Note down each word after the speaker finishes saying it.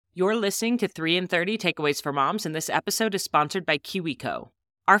You're listening to 3 in 30 Takeaways for Moms, and this episode is sponsored by KiwiCo.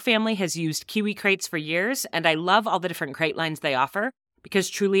 Our family has used Kiwi crates for years, and I love all the different crate lines they offer because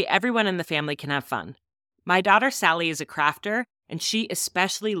truly everyone in the family can have fun. My daughter Sally is a crafter, and she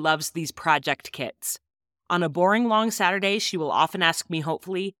especially loves these project kits. On a boring long Saturday, she will often ask me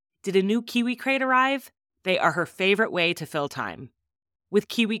hopefully, "Did a new Kiwi crate arrive?" They are her favorite way to fill time. With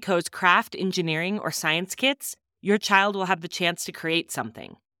KiwiCo's craft, engineering, or science kits, your child will have the chance to create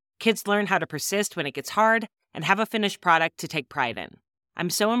something. Kids learn how to persist when it gets hard and have a finished product to take pride in. I'm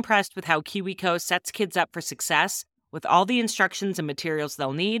so impressed with how KiwiCo sets kids up for success with all the instructions and materials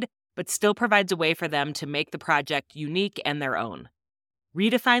they'll need, but still provides a way for them to make the project unique and their own.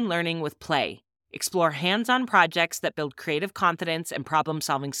 Redefine learning with play. Explore hands-on projects that build creative confidence and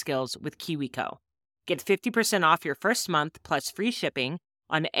problem-solving skills with KiwiCo. Get 50% off your first month plus free shipping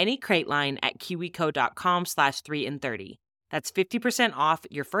on any crate line at kiwico.com/3in30. That's 50% off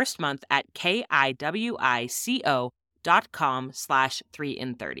your first month at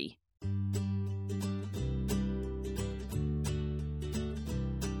kiwico.com/3in30.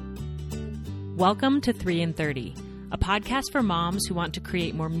 Welcome to 3 in 30, a podcast for moms who want to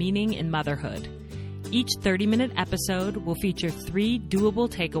create more meaning in motherhood. Each 30-minute episode will feature 3 doable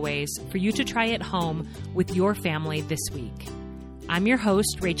takeaways for you to try at home with your family this week. I'm your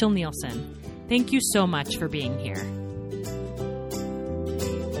host, Rachel Nielsen. Thank you so much for being here.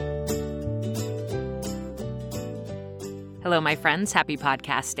 Hello, my friends. Happy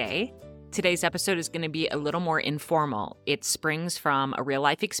podcast day. Today's episode is going to be a little more informal. It springs from a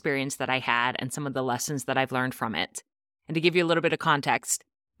real-life experience that I had and some of the lessons that I've learned from it. And to give you a little bit of context,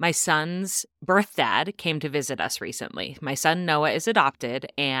 my son's birth dad came to visit us recently. My son Noah is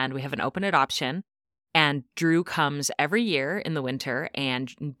adopted, and we have an open adoption. And Drew comes every year in the winter,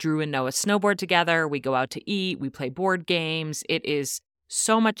 and Drew and Noah snowboard together. We go out to eat. We play board games. It is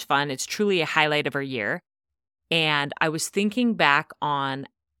so much fun. It's truly a highlight of our year. And I was thinking back on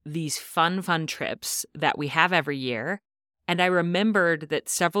these fun trips that we have every year. And I remembered that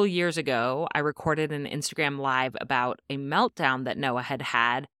several years ago, I recorded an Instagram Live about a meltdown that Noah had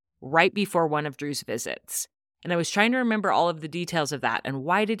had right before one of Drew's visits. And I was trying to remember all of the details of that and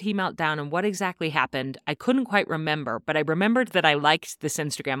why did he melt down and what exactly happened. I couldn't quite remember, but I remembered that I liked this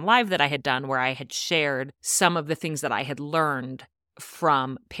Instagram Live that I had done where I had shared some of the things that I had learned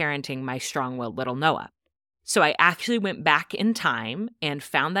from parenting my strong-willed little Noah. So I actually went back in time and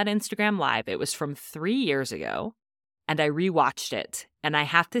found that Instagram Live. It was from 3 years ago, and I rewatched it. And I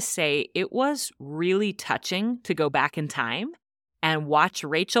have to say, it was really touching to go back in time and watch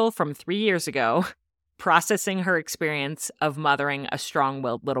Rachel from 3 years ago processing her experience of mothering a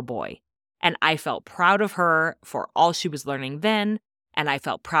strong-willed little boy. And I felt proud of her for all she was learning then, and I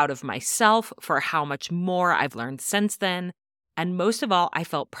felt proud of myself for how much more I've learned since then. And most of all, I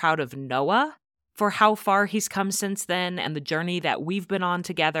felt proud of Noah for how far he's come since then and the journey that we've been on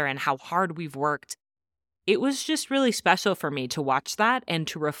together and how hard we've worked. It was just really special for me to watch that and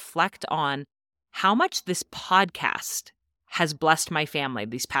to reflect on how much this podcast has blessed my family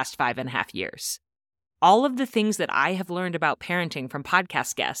these past 5.5 years. All of the things that I have learned about parenting from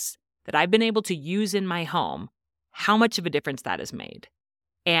podcast guests that I've been able to use in my home, how much of a difference that has made.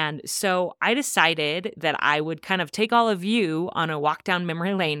 And so I decided that I would kind of take all of you on a walk down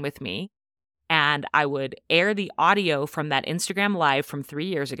memory lane with me, and I would air the audio from that Instagram Live from 3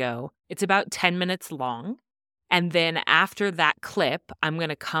 years ago. It's about 10 minutes long. And then after that clip, I'm going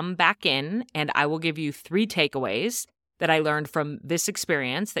to come back in and I will give you 3 takeaways that I learned from this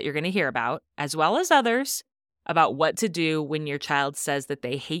experience that you're going to hear about, as well as others, about what to do when your child says that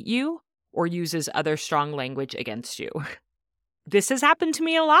they hate you or uses other strong language against you. This has happened to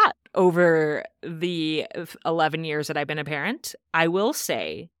me a lot over the 11 years that I've been a parent. I will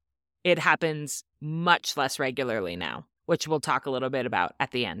say it happens much less regularly now, which we'll talk a little bit about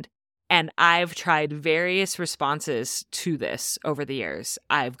at the end. And I've tried various responses to this over the years.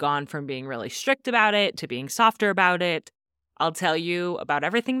 I've gone from being really strict about it to being softer about it. I'll tell you about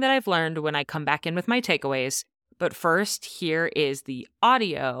everything that I've learned when I come back in with my takeaways. But first, here is the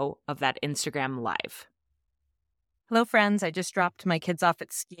audio of that Instagram Live. Hello, friends. I just dropped my kids off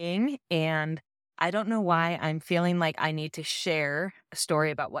at skiing, and I don't know why I'm feeling like I need to share a story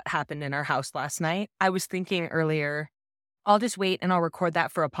about what happened in our house last night. I was thinking earlier, I'll just wait and I'll record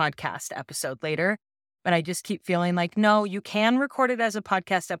that for a podcast episode later. But I just keep feeling like, no, you can record it as a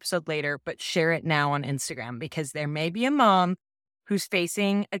podcast episode later, but share it now on Instagram because there may be a mom who's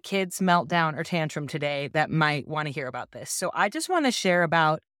facing a kid's meltdown or tantrum today that might want to hear about this. So I just want to share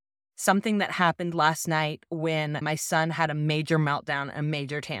about something that happened last night when my son had a major meltdown, a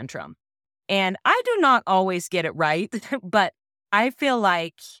major tantrum. And I do not always get it right, but I feel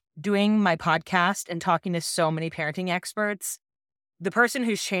like doing my podcast and talking to so many parenting experts, the person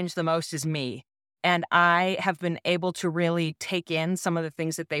who's changed the most is me. And I have been able to really take in some of the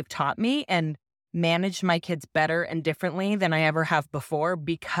things that they've taught me and manage my kids better and differently than I ever have before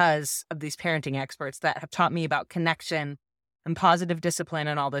because of these parenting experts that have taught me about connection and positive discipline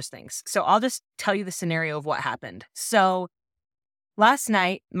and all those things. So I'll just tell you the scenario of what happened. So last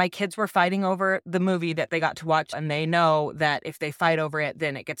night, my kids were fighting over the movie that they got to watch, and they know that if they fight over it,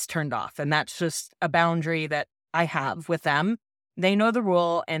 then it gets turned off. And that's just a boundary that I have with them. They know the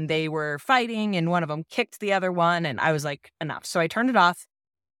rule, and they were fighting, and one of them kicked the other one, and I was like, enough. So I turned it off,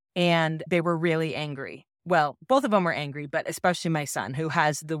 and they were really angry. Well, both of them were angry, but especially my son, who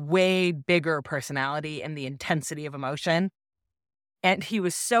has the way bigger personality and the intensity of emotion. And he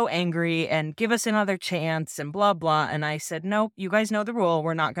was so angry and give us another chance and blah, blah. And I said, nope, you guys know the rule.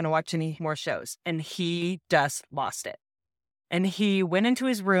 We're not going to watch any more shows. And he just lost it. And he went into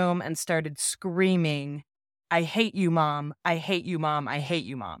his room and started screaming, I hate you, Mom. I hate you, Mom. I hate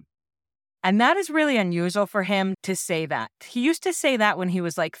you, Mom. And that is really unusual for him to say that. He used to say that when he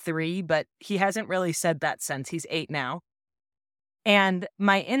was like 3, but he hasn't really said that since. He's 8 now. And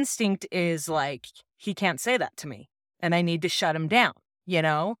my instinct is like, he can't say that to me. And I need to shut him down, you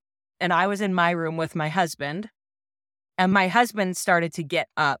know? And I was in my room with my husband. And my husband started to get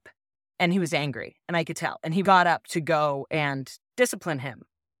up. And he was angry. And I could tell. And he got up to go and discipline him.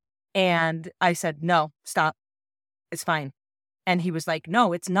 And I said, no, stop. It's fine. And he was like,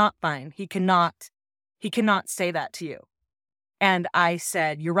 no, it's not fine. He cannot say that to you. And I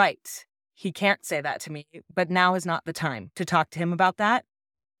said, you're right. He can't say that to me, but now is not the time to talk to him about that.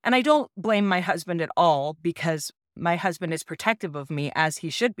 And I don't blame my husband at all because my husband is protective of me as he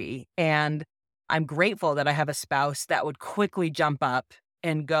should be. And I'm grateful that I have a spouse that would quickly jump up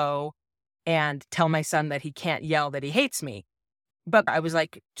and go and tell my son that he can't yell that he hates me. But I was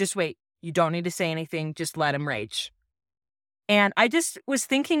like, just wait. You don't need to say anything. Just let him rage. And I just was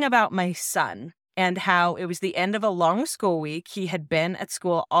thinking about my son and how it was the end of a long school week. He had been at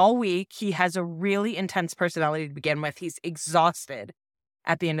school all week. He has a really intense personality to begin with. He's exhausted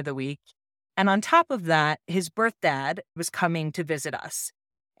at the end of the week. And on top of that, his birth dad was coming to visit us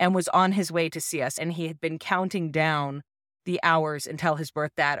and was on his way to see us. And he had been counting down the hours until his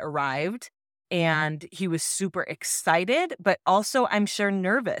birth dad arrived. And he was super excited, but also, I'm sure,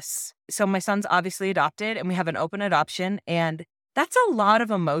 nervous. So my son's obviously adopted and we have an open adoption. And that's a lot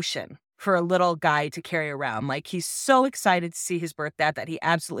of emotion for a little guy to carry around. Like, he's so excited to see his birth dad that he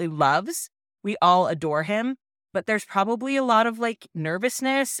absolutely loves. We all adore him, but there's probably a lot of like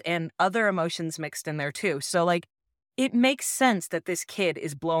nervousness and other emotions mixed in there too. So like, it makes sense that this kid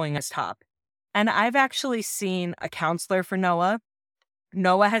is blowing his top. And I've actually seen a counselor for Noah.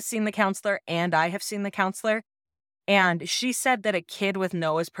 Noah has seen the counselor and I have seen the counselor. And she said that a kid with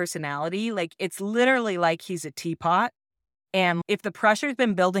Noah's personality, like, it's literally like he's a teapot. And if the pressure's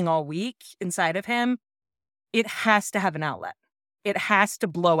been building all week inside of him, it has to have an outlet. It has to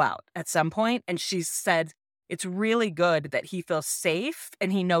blow out at some point. And she said it's really good that he feels safe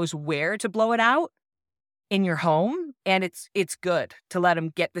and he knows where to blow it out in your home. And it's good to let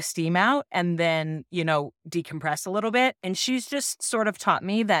him get the steam out and then, you know, decompress a little bit. And she's just sort of taught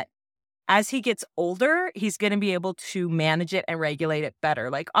me that as he gets older, he's going to be able to manage it and regulate it better.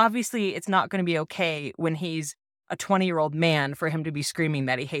 Like, obviously, it's not going to be okay when he's a 20-year-old man for him to be screaming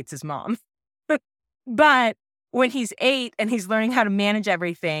that he hates his mom. But when he's 8 and he's learning how to manage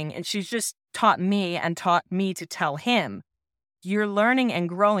everything, and she's just taught me to tell him, you're learning and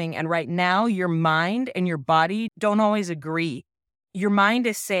growing. And right now, your mind and your body don't always agree. Your mind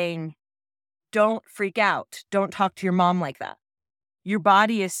is saying, don't freak out. Don't talk to your mom like that. Your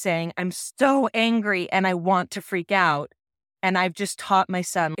body is saying, I'm so angry and I want to freak out. And I've just taught my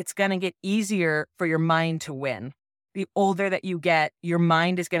son, it's going to get easier for your mind to win. The older that you get, your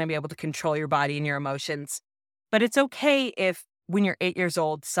mind is going to be able to control your body and your emotions. But it's okay if when you're 8 years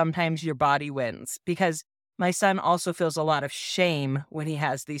old, sometimes your body wins, because my son also feels a lot of shame when he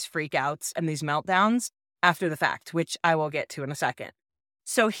has these freakouts and these meltdowns after the fact, which I will get to in a second.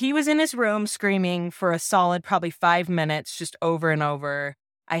 So he was in his room screaming for a solid probably 5 minutes, just over and over.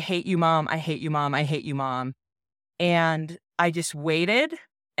 I hate you, Mom. I hate you, Mom. I hate you, Mom. And I just waited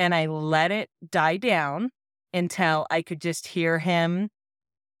and I let it die down until I could just hear him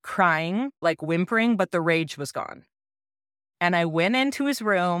crying, like whimpering, but the rage was gone. And I went into his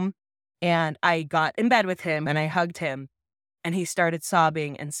room and I got in bed with him and I hugged him and he started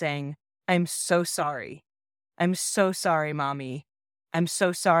sobbing and saying, I'm so sorry. I'm so sorry, Mommy. I'm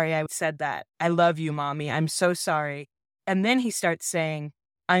so sorry I said that. I love you, Mommy. I'm so sorry. And then he starts saying,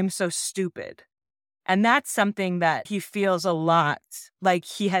 I'm so stupid. And that's something that he feels a lot. Like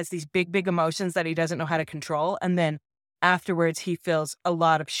he has these big, big emotions that he doesn't know how to control. And then afterwards, he feels a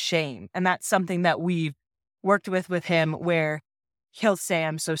lot of shame. And that's something that we've worked with him, where he'll say,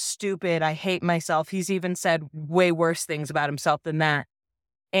 I'm so stupid. I hate myself. He's even said way worse things about himself than that.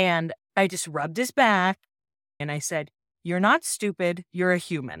 And I just rubbed his back and I said, you're not stupid. You're a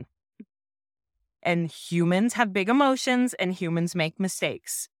human. And humans have big emotions and humans make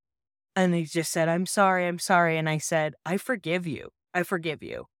mistakes. And he just said, I'm sorry. And I said, I forgive you. I forgive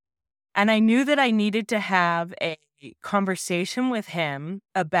you. And I knew that I needed to have a conversation with him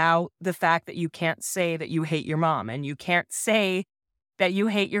about the fact that you can't say that you hate your mom and you can't say that you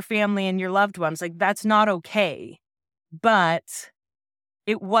hate your family and your loved ones. Like, that's not okay. But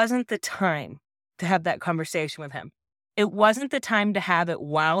it wasn't the time to have that conversation with him. It wasn't the time to have it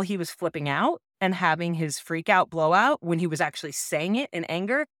while he was flipping out and having his freak out blowout when he was actually saying it in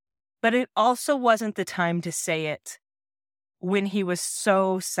anger. But it also wasn't the time to say it when he was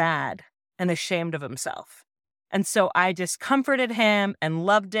so sad and ashamed of himself. And so I just comforted him and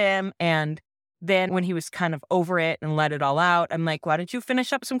loved him. And then when he was kind of over it and let it all out, I'm like, why don't you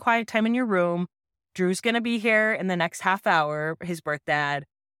finish up some quiet time in your room? Drew's going to be here in the next half hour, his birth dad,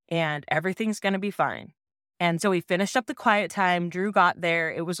 and everything's going to be fine. And so we finished up the quiet time. Drew got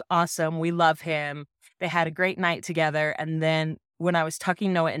there. It was awesome. We love him. They had a great night together. And then when I was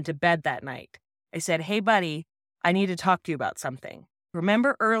tucking Noah into bed that night, I said, hey, buddy, I need to talk to you about something.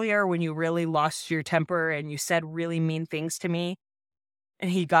 Remember earlier when you really lost your temper and you said really mean things to me?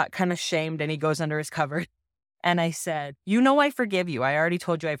 And he got kind of shamed and he goes under his cover. And I said, you know, I forgive you. I already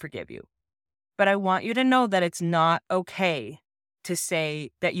told you I forgive you. But I want you to know that it's not okay to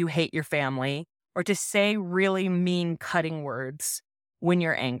say that you hate your family or to say really mean, cutting words when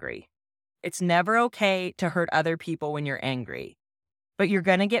you're angry. It's never okay to hurt other people when you're angry. But you're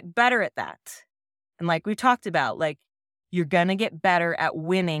going to get better at that. And like we talked about, like, you're going to get better at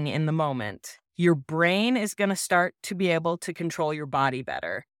winning in the moment. Your brain is going to start to be able to control your body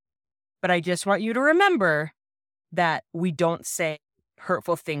better. But I just want you to remember that we don't say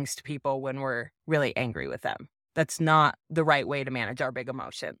hurtful things to people when we're really angry with them. That's not the right way to manage our big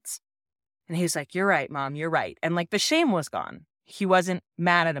emotions. And he's like, you're right, Mom, you're right. And like the shame was gone. He wasn't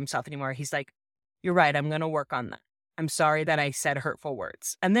mad at himself anymore. He's like, you're right, I'm going to work on that. I'm sorry that I said hurtful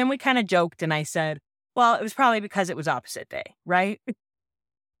words. And then we kind of joked and I said, well, it was probably because it was opposite day, right?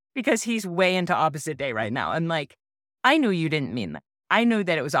 Because he's way into opposite day right now. And like, I knew you didn't mean that. I knew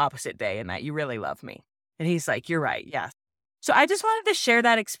that it was opposite day and that you really love me. And he's like, you're right. Yeah. So I just wanted to share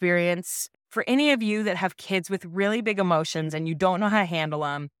that experience for any of you that have kids with really big emotions and you don't know how to handle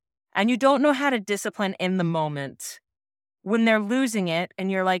them and you don't know how to discipline in the moment when they're losing it.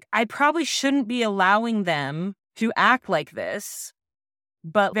 And you're like, I probably shouldn't be allowing them to act like this,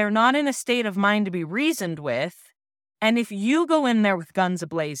 but they're not in a state of mind to be reasoned with. And if you go in there with guns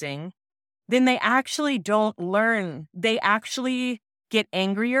a-blazing, then they actually don't learn. They actually get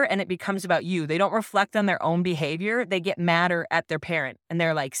angrier and it becomes about you. They don't reflect on their own behavior. They get madder at their parent. And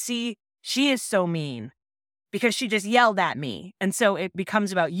they're like, see, she is so mean because she just yelled at me. And so it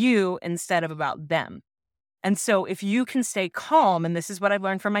becomes about you instead of about them. And so if you can stay calm, and this is what I've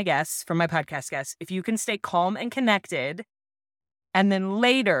learned from my guests, from my podcast guests, if you can stay calm and connected and then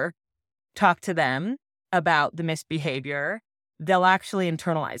later talk to them about the misbehavior, they'll actually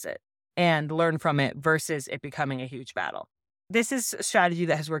internalize it and learn from it versus it becoming a huge battle. This is a strategy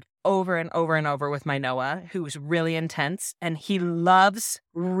that has worked over and over and over with my Noah, who's really intense, and he loves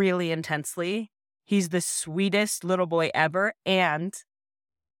really intensely. He's the sweetest little boy ever, and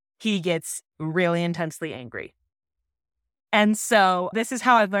he gets really intensely angry. And so this is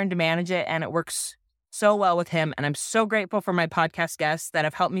how I've learned to manage it, and it works so well with him. And I'm so grateful for my podcast guests that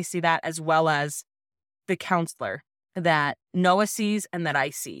have helped me see that, as well as the counselor that Noah sees and that I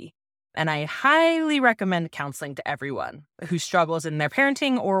see. And I highly recommend counseling to everyone who struggles in their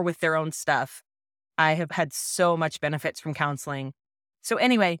parenting or with their own stuff. I have had so much benefits from counseling. So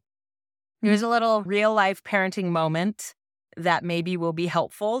anyway, here's a little real life parenting moment that maybe will be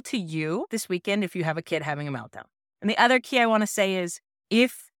helpful to you this weekend if you have a kid having a meltdown. And the other key I want to say is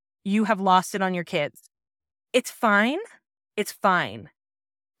if you have lost it on your kids, it's fine. It's fine.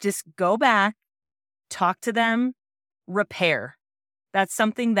 Just go back, talk to them, repair. That's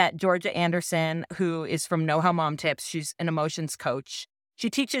something that Georgia Anderson, who is from Know How Mom Tips, she's an emotions coach. She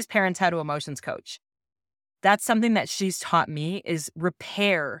teaches parents how to emotions coach. That's something that she's taught me is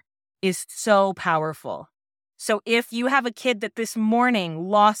repair is so powerful. So if you have a kid that this morning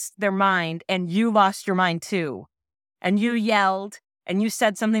lost their mind and you lost your mind too, and you yelled and you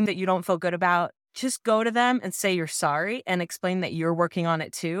said something that you don't feel good about, just go to them and say you're sorry and explain that you're working on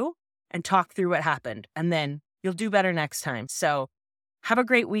it too. and talk through what happened. And then you'll do better next time. So have a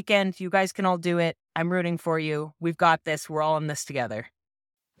great weekend. You guys can all do it. I'm rooting for you. We've got this. We're all in this together.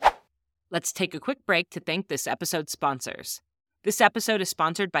 Let's take a quick break to thank this episode's sponsors. This episode is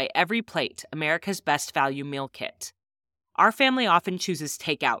sponsored by Every Plate, America's Best Value Meal Kit. Our family often chooses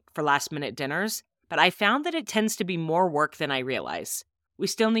takeout for last-minute dinners, but I found that it tends to be more work than I realize. We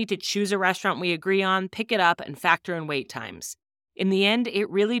still need to choose a restaurant we agree on, pick it up, and factor in wait times. In the end, it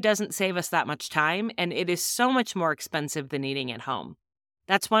really doesn't save us that much time, and it is so much more expensive than eating at home.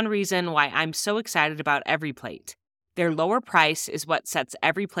 That's one reason why I'm so excited about Every Plate. Their lower price is what sets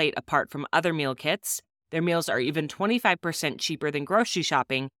Every Plate apart from other meal kits. Their meals are even 25% cheaper than grocery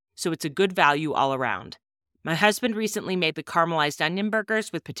shopping, so it's a good value all around. My husband recently made the caramelized onion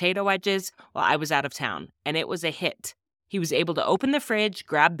burgers with potato wedges while I was out of town, and it was a hit. He was able to open the fridge,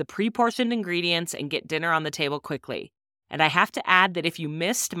 grab the pre-portioned ingredients, and get dinner on the table quickly. And I have to add that if you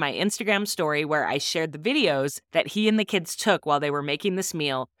missed my Instagram story where I shared the videos that he and the kids took while they were making this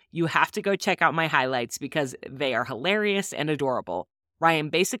meal, you have to go check out my highlights because they are hilarious and adorable. Ryan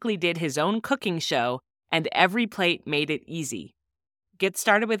basically did his own cooking show, and Every Plate made it easy. Get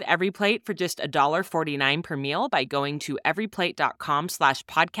started with Every Plate for just $1.49 per meal by going to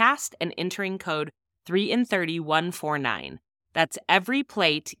everyplate.com/podcast and entering code 3in30-149. That's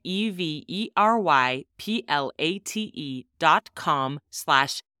Everyplate,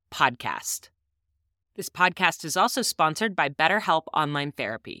 everyplate.com/podcast. This podcast is also sponsored by BetterHelp Online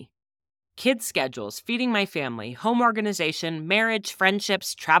Therapy. Kids' schedules, feeding my family, home organization, marriage,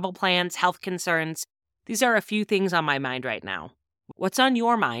 friendships, travel plans, health concerns. These are a few things on my mind right now. What's on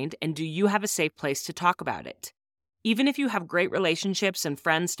your mind, and do you have a safe place to talk about it? Even if you have great relationships and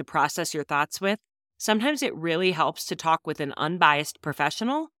friends to process your thoughts with, sometimes it really helps to talk with an unbiased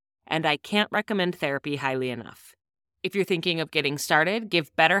professional, and I can't recommend therapy highly enough. If you're thinking of getting started,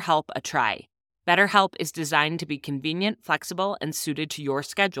 give BetterHelp a try. BetterHelp is designed to be convenient, flexible, and suited to your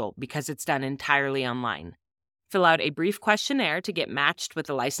schedule because it's done entirely online. Fill out a brief questionnaire to get matched with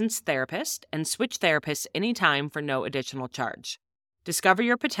a licensed therapist and switch therapists anytime for no additional charge. Discover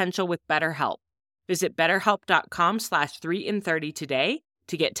your potential with BetterHelp. Visit betterhelp.com/3in30 today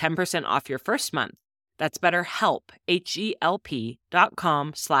to get 10% off your first month. That's BetterHelp,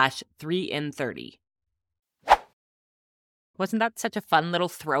 HELP.com/3in30. Wasn't that such a fun little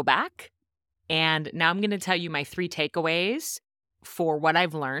throwback? And now I'm going to tell you my 3 takeaways for what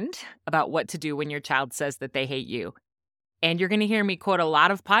I've learned about what to do when your child says that they hate you. And you're going to hear me quote a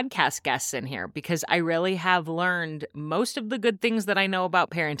lot of podcast guests in here because I really have learned most of the good things that I know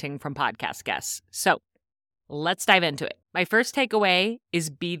about parenting from podcast guests. So let's dive into it. My first takeaway is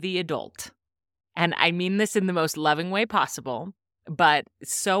be the adult. And I mean this in the most loving way possible, but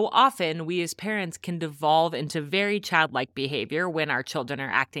so often we as parents can devolve into very childlike behavior when our children are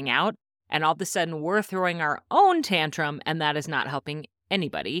acting out, and all of a sudden we're throwing our own tantrum, and that is not helping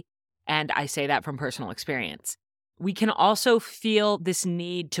anybody. And I say that from personal experience. We can also feel this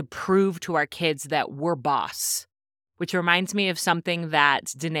need to prove to our kids that we're boss, which reminds me of something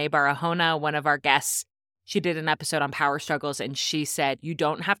that Danae Barahona, one of our guests, she did an episode on power struggles, and she said, you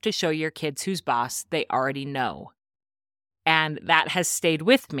don't have to show your kids who's boss. They already know. And that has stayed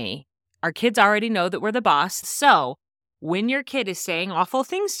with me. Our kids already know that we're the boss. So when your kid is saying awful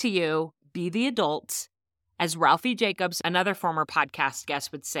things to you, be the adult. As Ralphie Jacobs, another former podcast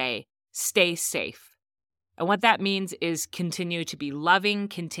guest, would say, stay safe. And what that means is continue to be loving,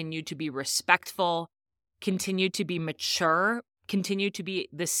 continue to be respectful, continue to be mature, continue to be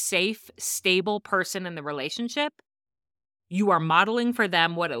the safe, stable person in the relationship. You are modeling for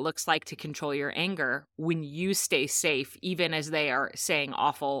them what it looks like to control your anger when you stay safe, even as they are saying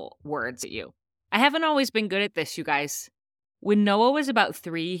awful words at you. I haven't always been good at this, you guys. When Noah was about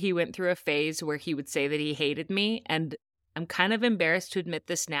 3, he went through a phase where he would say that he hated me, and I'm kind of embarrassed to admit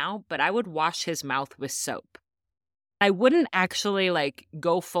this now, but I would wash his mouth with soap. I wouldn't actually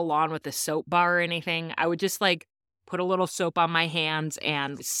go full on with a soap bar or anything. I would just put a little soap on my hands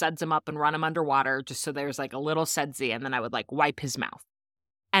and suds him up and run him underwater just so there's a little sudsy, and then I would wipe his mouth.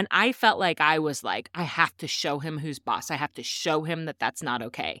 And I felt like I was I have to show him who's boss. I have to show him that that's not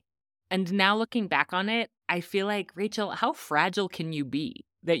okay. And now looking back on it, I feel like, Rachel, how fragile can you be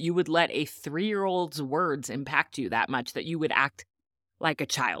that you would let a 3-year-old's words impact you that much, that you would act like a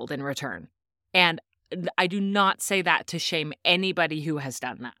child in return? And I do not say that to shame anybody who has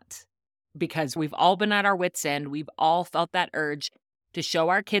done that, because we've all been at our wits' end. We've all felt that urge to show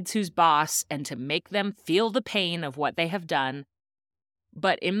our kids who's boss and to make them feel the pain of what they have done.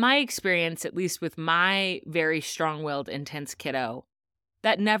 But in my experience, at least with my very strong-willed, intense kiddo,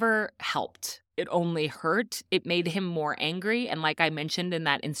 that never helped. it only hurt. It made him more angry. And like I mentioned in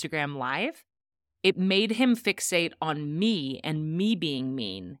that Instagram live, it made him fixate on me and me being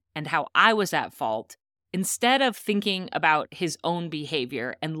mean and how I was at fault instead of thinking about his own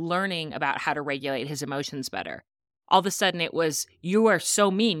behavior and learning about how to regulate his emotions better. All of a sudden it was, you are so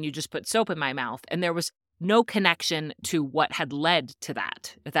mean, you just put soap in my mouth. And there was no connection to what had led to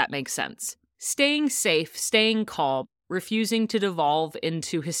that, if that makes sense. Staying safe, staying calm, refusing to devolve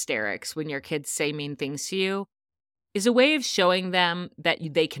into hysterics when your kids say mean things to you is a way of showing them that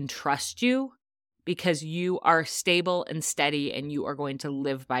they can trust you because you are stable and steady and you are going to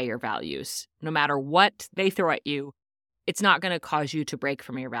live by your values. No matter what they throw at you, it's not going to cause you to break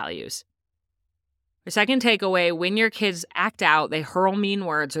from your values. The second takeaway, when your kids act out, they hurl mean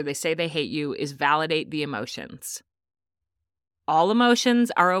words or they say they hate you, is validate the emotions. All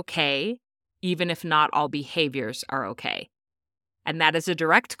emotions are okay, even if not all behaviors are okay. And that is a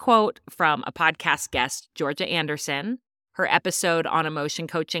direct quote from a podcast guest, Georgia Anderson. Her episode on emotion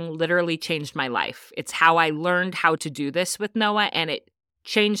coaching literally changed my life. It's how I learned how to do this with Noah, and it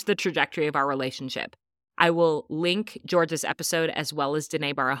changed the trajectory of our relationship. I will link Georgia's episode as well as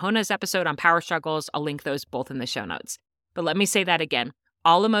Danae Barahona's episode on power struggles. I'll link those both in the show notes. But let me say that again.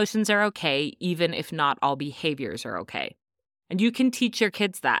 All emotions are okay, even if not all behaviors are okay. And you can teach your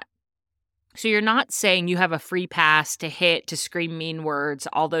kids that. So you're not saying you have a free pass to hit, to scream mean words,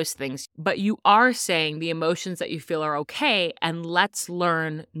 all those things, but you are saying the emotions that you feel are okay, and let's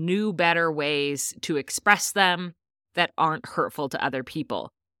learn new, better ways to express them that aren't hurtful to other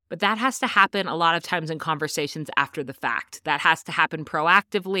people. But that has to happen a lot of times in conversations after the fact. That has to happen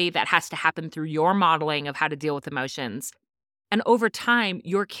proactively. That has to happen through your modeling of how to deal with emotions. And over time,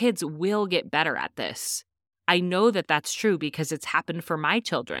 your kids will get better at this. I know that that's true because it's happened for my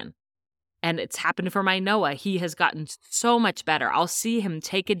children. And it's happened for my Noah. He has gotten so much better. I'll see him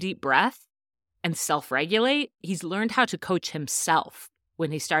take a deep breath and self-regulate. He's learned how to coach himself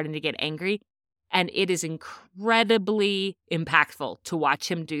when he's starting to get angry. And it is incredibly impactful to watch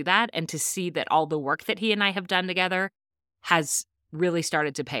him do that and to see that all the work that he and I have done together has really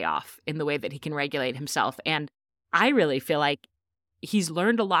started to pay off in the way that he can regulate himself. And I really feel like he's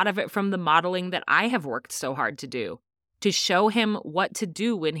learned a lot of it from the modeling that I have worked so hard to do, to show him what to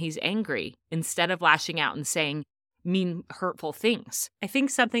do when he's angry instead of lashing out and saying mean, hurtful things. I think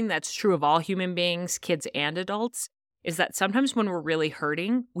something that's true of all human beings, kids and adults, is that sometimes when we're really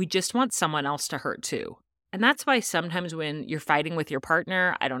hurting, we just want someone else to hurt too. And that's why sometimes when you're fighting with your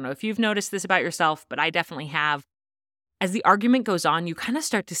partner, I don't know if you've noticed this about yourself, but I definitely have, as the argument goes on, you kind of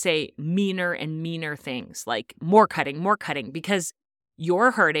start to say meaner and meaner things, like more cutting, because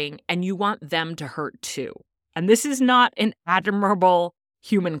you're hurting and you want them to hurt too. And this is not an admirable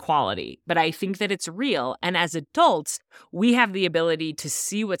human quality, but I think that it's real. And as adults, we have the ability to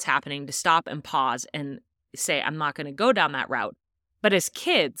see what's happening, to stop and pause and say, I'm not going to go down that route. But as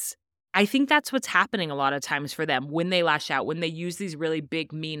kids, I think that's what's happening a lot of times for them when they lash out, when they use these really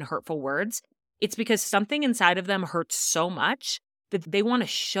big, mean, hurtful words. It's because something inside of them hurts so much that they want to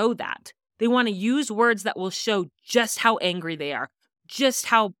show that. They want to use words that will show just how angry they are, just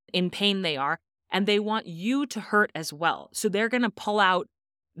how in pain they are. And they want you to hurt as well. So they're going to pull out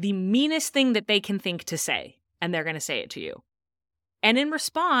the meanest thing that they can think to say, and they're going to say it to you. And in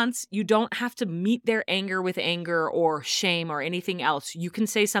response, you don't have to meet their anger with anger or shame or anything else. You can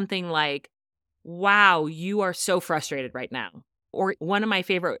say something like, wow, you are so frustrated right now. Or one of my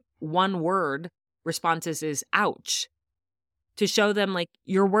favorite one-word responses is, ouch, to show them like,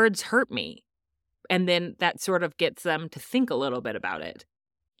 your words hurt me. And then that sort of gets them to think a little bit about it.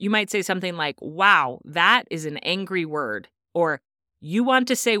 You might say something like, wow, that is an angry word. Or you want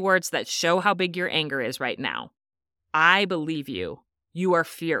to say words that show how big your anger is right now. I believe you. You are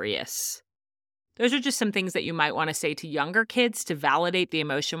furious. Those are just some things that you might want to say to younger kids to validate the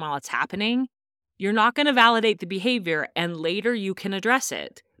emotion while it's happening. You're not going to validate the behavior, and later you can address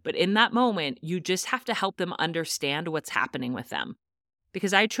it. But in that moment, you just have to help them understand what's happening with them.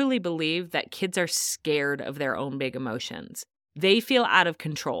 Because I truly believe that kids are scared of their own big emotions. They feel out of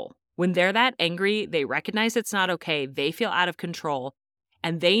control. When they're that angry, they recognize it's not okay. They feel out of control,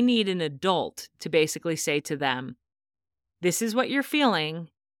 and they need an adult to basically say to them, this is what you're feeling,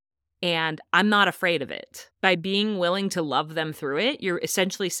 and I'm not afraid of it. By being willing to love them through it, you're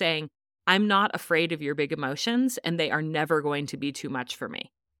essentially saying, I'm not afraid of your big emotions, and they are never going to be too much for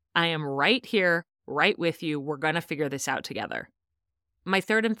me. I am right here, right with you. We're going to figure this out together. My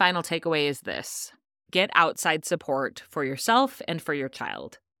third and final takeaway is this. Get outside support for yourself and for your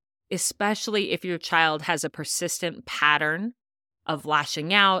child, especially if your child has a persistent pattern of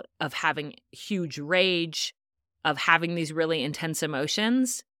lashing out, of having huge rage, of having these really intense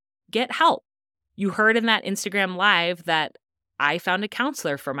emotions. Get help. You heard in that Instagram live that I found a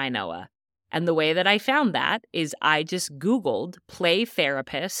counselor for my Noah. And the way that I found that is I just Googled play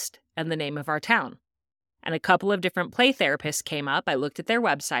therapist and the name of our town. And a couple of different play therapists came up. I looked at their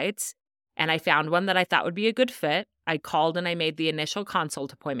websites and I found one that I thought would be a good fit. I called and I made the initial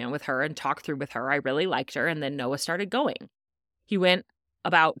consult appointment with her and talked through with her. I really liked her. And then Noah started going. He went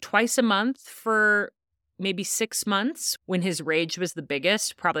about twice a month for maybe 6 months when his rage was the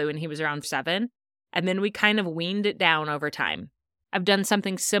biggest, probably when he was around 7. And then we kind of weaned it down over time. I've done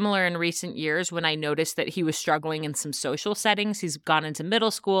something similar in recent years when I noticed that he was struggling in some social settings. He's gone into middle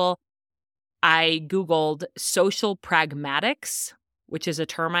school. I Googled social pragmatics, which is a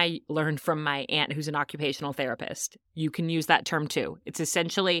term I learned from my aunt who's an occupational therapist. You can use that term too. It's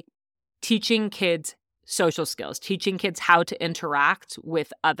essentially teaching kids social skills, teaching kids how to interact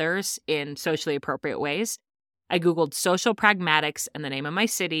with others in socially appropriate ways. I Googled social pragmatics and the name of my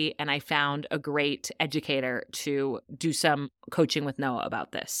city, and I found a great educator to do some coaching with Noah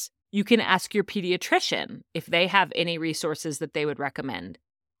about this. You can ask your pediatrician if they have any resources that they would recommend.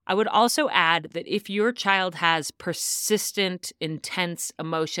 I would also add that if your child has persistent, intense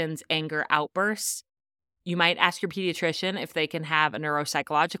emotions, anger outbursts, you might ask your pediatrician if they can have a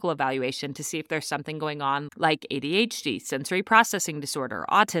neuropsychological evaluation to see if there's something going on like ADHD, sensory processing disorder,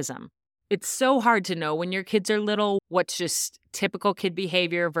 autism. It's so hard to know when your kids are little what's just typical kid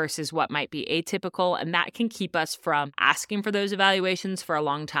behavior versus what might be atypical, and that can keep us from asking for those evaluations for a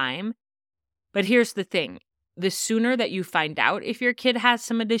long time. But here's the thing. The sooner that you find out if your kid has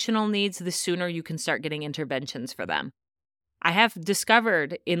some additional needs, the sooner you can start getting interventions for them. I have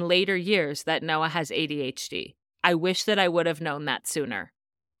discovered in later years that Noah has ADHD. I wish that I would have known that sooner.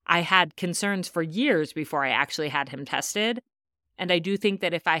 I had concerns for years before I actually had him tested. And I do think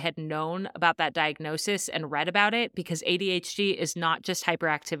that if I had known about that diagnosis and read about it, because ADHD is not just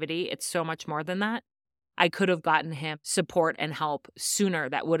hyperactivity, it's so much more than that, I could have gotten him support and help sooner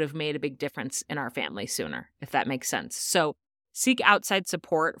that would have made a big difference in our family sooner, if that makes sense. So seek outside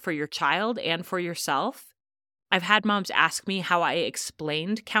support for your child and for yourself. I've had moms ask me how I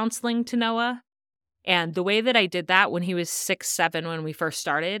explained counseling to Noah. And the way that I did that when he was 6, 7, when we first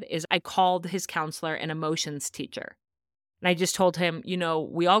started, is I called his counselor an emotions teacher. And I just told him,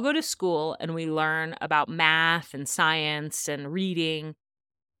 we all go to school and we learn about math and science and reading,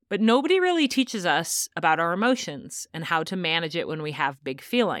 but nobody really teaches us about our emotions and how to manage it when we have big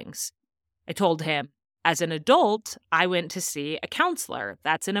feelings. I told him, as an adult, I went to see a counselor.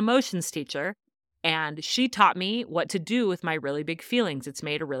 That's an emotions teacher. And she taught me what to do with my really big feelings. It's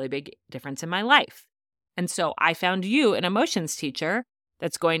made a really big difference in my life. And so I found you an emotions teacher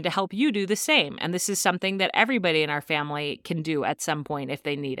that's going to help you do the same. And this is something that everybody in our family can do at some point if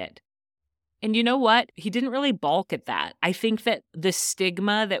they need it. And you know what? He didn't really balk at that. I think that the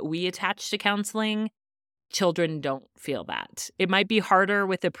stigma that we attach to counseling, children don't feel that. It might be harder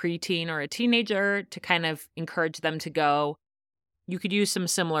with a preteen or a teenager to kind of encourage them to go. You could use some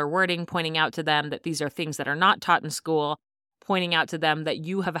similar wording, pointing out to them that these are things that are not taught in school, pointing out to them that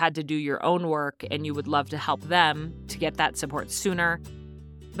you have had to do your own work and you would love to help them to get that support sooner.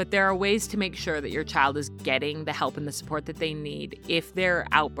 But there are ways to make sure that your child is getting the help and the support that they need if their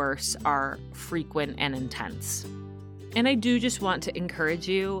outbursts are frequent and intense. And I do just want to encourage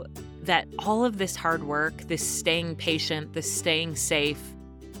you that all of this hard work, this staying patient, this staying safe,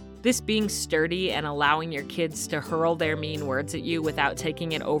 this being sturdy and allowing your kids to hurl their mean words at you without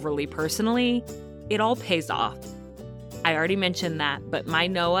taking it overly personally, it all pays off. I already mentioned that, but my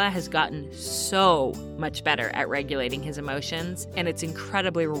Noah has gotten so much better at regulating his emotions, and it's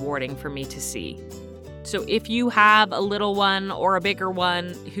incredibly rewarding for me to see. So if you have a little one or a bigger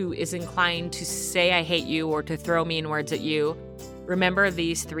one who is inclined to say I hate you or to throw mean words at you, remember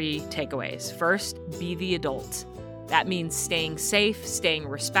these 3 takeaways. First, be the adult. That means staying safe, staying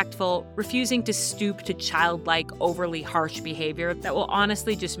respectful, refusing to stoop to childlike, overly harsh behavior that will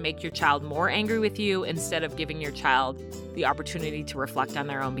honestly just make your child more angry with you instead of giving your child the opportunity to reflect on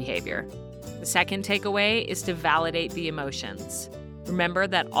their own behavior. The second takeaway is to validate the emotions. Remember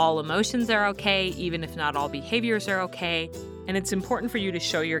that all emotions are okay, even if not all behaviors are okay, and it's important for you to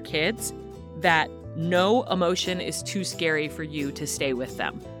show your kids that no emotion is too scary for you to stay with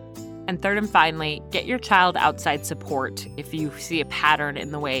them. And third and finally, get your child outside support if you see a pattern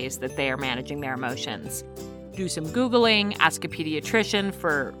in the ways that they are managing their emotions. Do some Googling, ask a pediatrician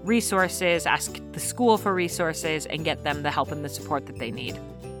for resources, ask the school for resources, and get them the help and the support that they need.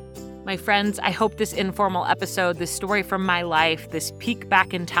 My friends, I hope this informal episode, this story from my life, this peek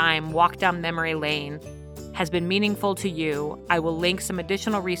back in time, walk down memory lane, has been meaningful to you. I will link some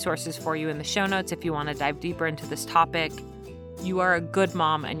additional resources for you in the show notes if you want to dive deeper into this topic. You are a good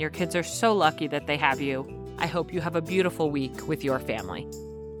mom, and your kids are so lucky that they have you. I hope you have a beautiful week with your family.